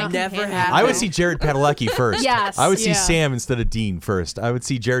 I'd be my not. Never companion. happen. I would see Jared Padalecki first. Yes. I would see Yeah. Sam instead of Dean first. I would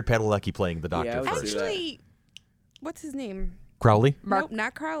see Jared Padalecki playing the doctor Yeah, I would first. see that. Actually, what's his name? Crowley? Nope,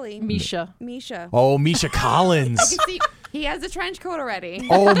 not Crowley. Misha. Misha. Oh, Misha Collins. See, he has a trench coat already.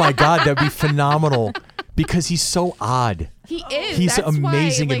 Oh my God, that'd be phenomenal. Because he's so odd. He is. He's That's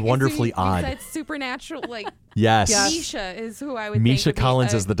amazing why, and like, wonderfully you odd. said supernatural. Like Yes. Yes. Misha is who I would. think Misha would be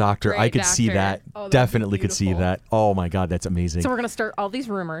Collins a as the doctor. I great could see doctor. that. Oh, that'd be Definitely could see beautiful. that. Oh my God, that's amazing. So we're gonna start all these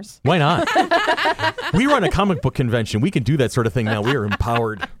rumors. Why not? We run a comic book convention. We can do that sort of thing now. We are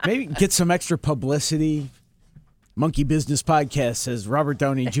empowered. Maybe get some extra publicity. Monkey Business Podcast says Robert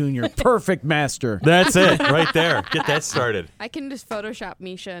Downey Jr. perfect master. That's it right there. Get that started. I can just Photoshop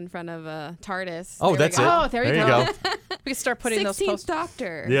Misha in front of a TARDIS. Oh, There we that's go. it. Oh, there you go. go. We can start putting those 16th posts.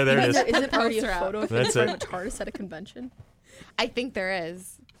 Doctor. Yeah, there it is. Is it already a Poster out. photo of him That's in front it. of a TARDIS at a convention? I think there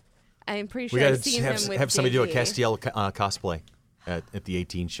is. I'm pretty We sure got I've seen to him with have somebody do a JG. Castiel cosplay at the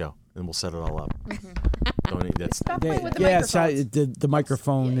 18 show, and we'll set it all up. That's Stop playing with the Yeah, microphones. the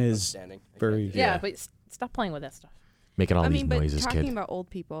microphone is Standing. very. Yeah, but stop playing with that stuff. making all I these mean, but noises, talking kid. about old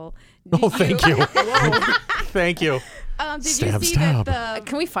people. Oh, did thank you. Thank you. Did Stab, you see stab. that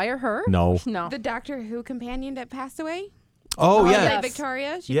Can we fire her? No. No. the Doctor Who companion that passed away? Oh, Oh, yeah. yes.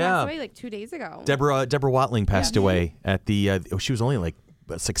 Victoria. She Yeah. passed away like 2 days ago. Deborah Watling passed away at the. She was only like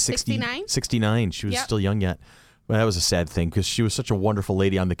it's like 60, 69? 69. She was Yep. still young yet. Well, that was a sad thing because she was such a wonderful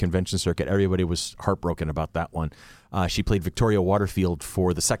lady on the convention circuit. Everybody was heartbroken about that one. She played Victoria Waterfield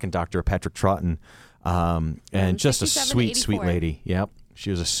for the second Doctor, Patrick Troughton, and just a 67 to sweet, sweet 84. lady. Yep. She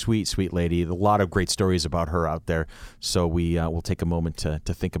was a sweet, sweet lady. A lot of great stories about her out there. So we'll take a moment to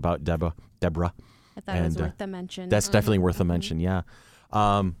think about Deborah. I thought it was and, worth the mention. That's definitely worth a mention. Yeah.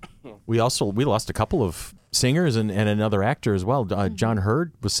 We lost a couple of singers and another actor as well. John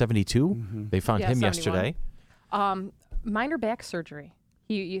Hurd was 72. They found Yeah, him 71. yesterday. Minor back surgery.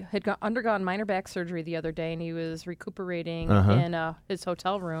 He had undergone minor back surgery the other day, and he was recuperating in his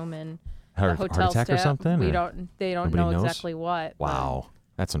hotel room. And Heart the hotel attack or staff, something, They or don't nobody know knows? exactly what. but- Wow,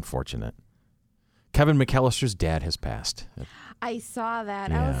 that's unfortunate. Kevin McAllister's dad has passed. I saw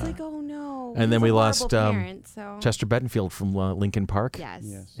that. I was Yeah. like, oh no. And then He's we a lost horrible parent, so. Chester Bettenfield from Lincoln Park. Yes.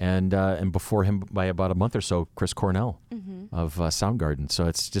 And before him by about a month or so, Chris Cornell of Soundgarden. So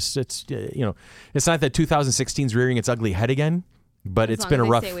it's not that 2016's rearing its ugly head again, but As it's long been as a they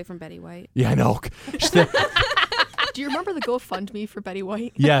rough. Stay away from Betty White. Yeah, I know. Do you remember the GoFundMe for Betty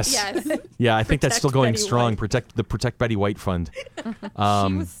White? Yes. Yes. Yeah, I think that's Protect still going Betty strong. White. Protect Betty White Fund. She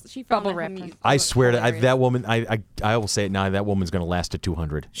found Bubble that wrap. him- I swear to hilarious. that woman. I will say it now. That woman's going to last to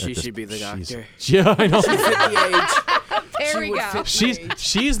 200. She should be the doctor. Yeah, I know. Fit the age. There She we would go. fit-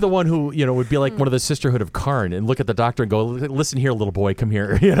 She's the one who would be like one of the Sisterhood of Karn and look at the doctor and go, "Listen here, little boy, come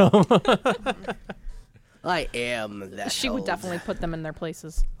here." I am that. She would old. definitely put them in their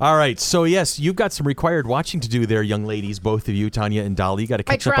places. All right, so yes, you've got some required watching to do there, young ladies, both of you, Tanya and Dolly. You got to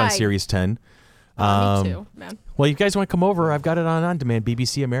catch up on tried. Series 10. Me too, man. Well, you guys want to come over? I've got it on demand,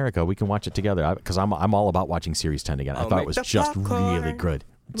 BBC America. We can watch it together because I'm all about watching Series 10 again. I I'll thought it make was the just popcorn. really good.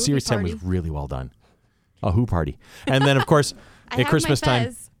 Movie Series 10 was party. really well done. A Who party, and then of course I at have my Christmas time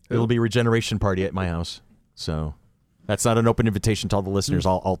Fez. it'll be Regeneration party at my house. So that's not an open invitation to all the listeners,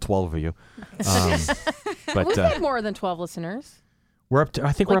 all 12 of you. But We've had more than 12 listeners. we're up to.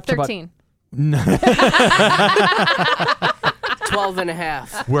 I think we're Like up to about 13. 12 and a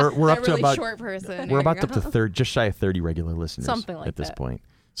half. we're A up to really about short person. we're There you about up to go. third, just shy of 30 regular listeners Something like at this that. point.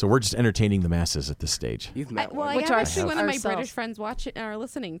 So we're just entertaining the masses at this stage. You've met Well, one. I Which have are actually one of my ourselves. British friends watching or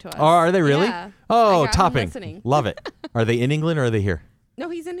listening to us. Oh, are they really? Yeah. Oh, I got him topping. listening. Love it. Are they in England or are they here? No,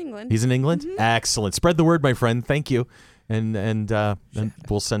 he's in England. He's in England? Mm-hmm. Excellent. Spread the word, my friend. Thank you. And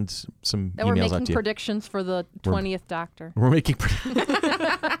we'll send some And we're emails out making to you. predictions for the 20th Doctor. We're making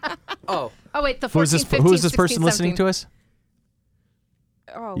Oh, Oh, wait, the 14th, Who is this 15th, who is this 16th, person listening 17th. to us?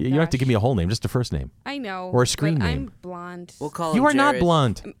 Oh, You don't have to gosh. give me a whole name, just a first name. I know. Or a screen but name. I'm blonde. We'll call You him are not Jared.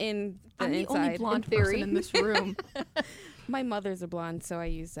 blonde. In the I'm the inside. only blonde in theory. person in this room. My mother's a blonde, so I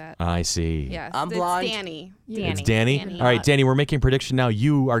use that. I see. Yes, I'm it's blonde. Danny. It's Danny? Danny. All right, Danny, we're making a prediction now.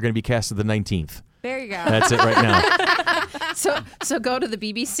 You are going to be cast as the 19th. There you go. That's it right now. So go to the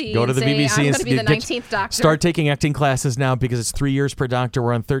BBC. Go to and the say, BBC I'm and going to be the get- 19th Doctor. Start taking acting classes now because it's 3 years per doctor.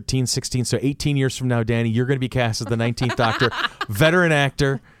 We're on 13, 16. So 18 years from now, Danny, you're going to be cast as the 19th Doctor. Veteran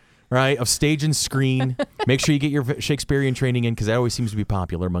actor, right, of stage and screen. Make sure you get your Shakespearean training in because that always seems to be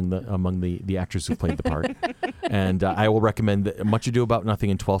popular among the actors who played the part. And I will recommend Much Ado About Nothing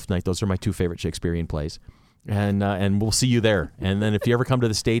and Twelfth Night. Those are my two favorite Shakespearean plays. And we'll see you there. And then if you ever come to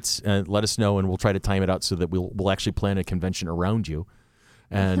the States, let us know, and we'll try to time it out so that we'll actually plan a convention around you,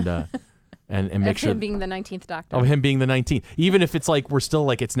 and make of sure him being the 19th Doctor. of him being the 19th. Even if it's like we're still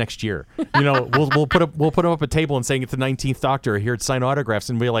like it's next year, we'll put him up a table and saying it's the 19th Doctor here to sign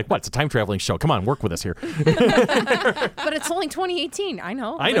autographs, and we're like, what? It's a time traveling show. Come on, work with us here. But it's only 2018. I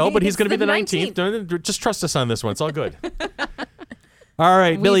know. But he's going to be the 19th. Don't- Just trust us on this one. It's all good. All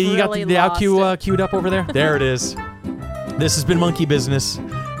right, We've Billy, you got really the lost outcue it. queued up over there? There it is. This has been Monkey Business,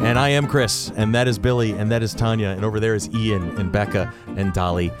 and I am Chris, and that is Billy, and that is Tanya, and over there is Ian and Becca and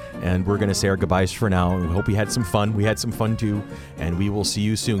Dolly, and we're going to say our goodbyes for now, and we hope you had some fun. We had some fun, too, and we will see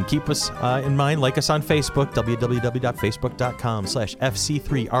you soon. Keep us in mind. Like us on Facebook,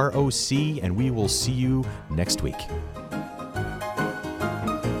 www.facebook.com/FC3ROC, and we will see you next week.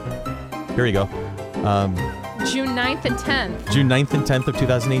 Here you go. June 9th and 10th. June 9th and 10th of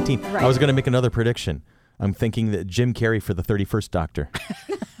 2018. Right. I was going to make another prediction. I'm thinking that Jim Carrey for the 31st Doctor.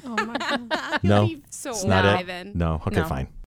 Oh my god. No, So it's not alive it. then. No, okay, No. fine.